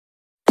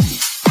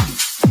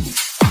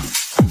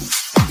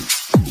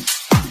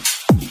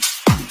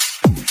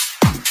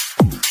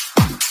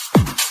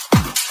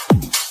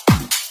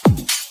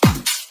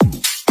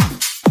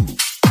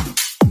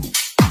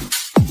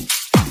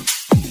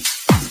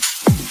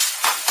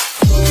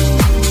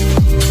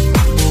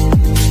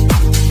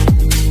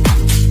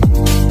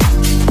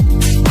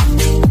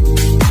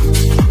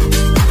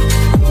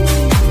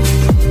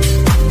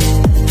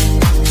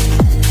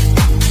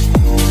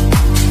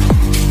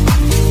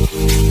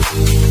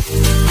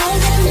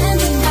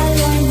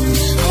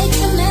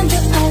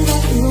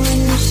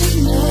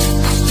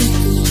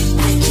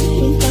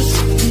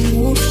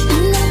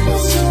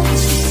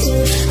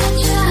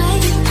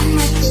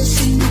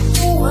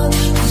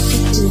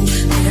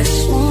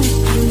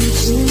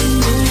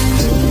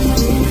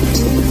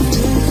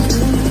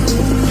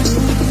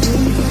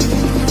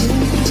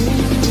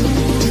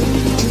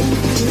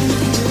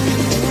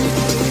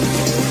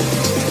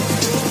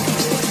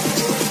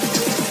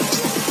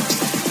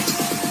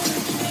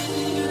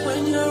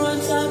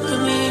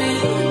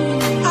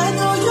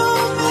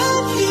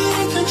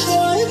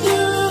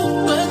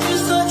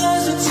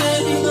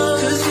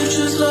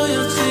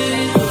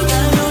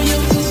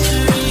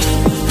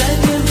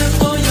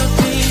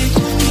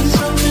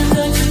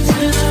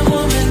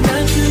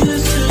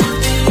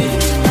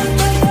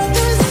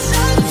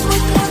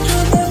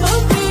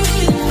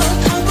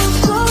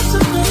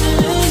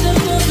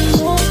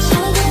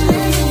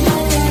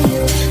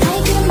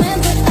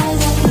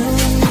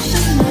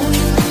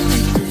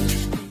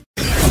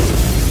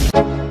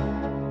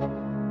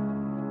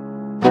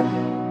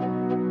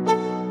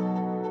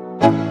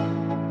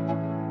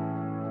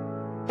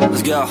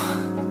Let's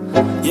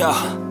go. Yo,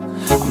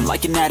 I'm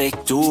like an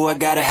addict, do I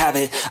gotta have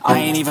it. I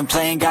ain't even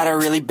playing, got a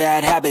really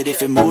bad habit.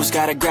 If it moves,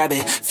 gotta grab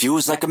it,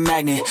 fuse like a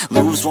magnet.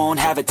 Lose, won't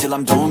have it till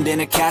I'm doomed in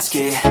a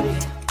casket.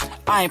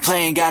 I ain't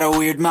playing, got a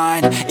weird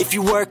mind. If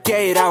you work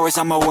 8 hours,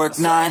 I'ma work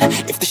 9.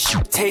 If the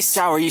shit tastes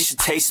sour, you should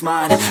taste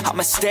mine.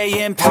 I'ma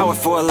stay in power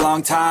for a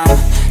long time.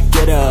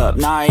 Get up,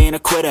 nah, I ain't a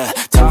quitter.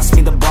 Toss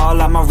me the ball,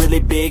 I'm a really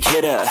big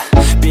hitter.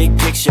 Big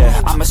picture,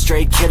 I'm a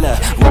straight killer.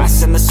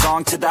 Rising the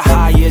song to the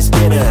highest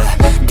bidder.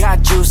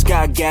 Got juice,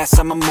 got gas,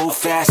 I'ma move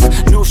fast.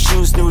 New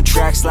shoes, new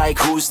tracks, like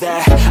who's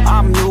that?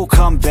 I'm new,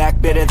 come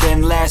back, better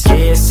than last.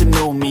 Yeah, it's a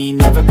new me,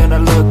 never gonna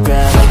look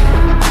back.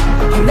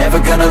 I'm never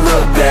gonna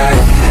look back.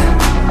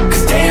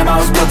 Cause damn, I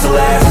was built to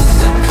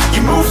last.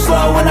 You move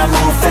slow and I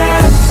move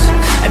fast,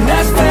 and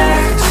that's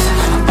facts.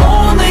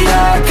 Only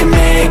I can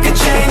make a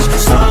change.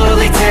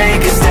 Slowly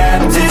take a step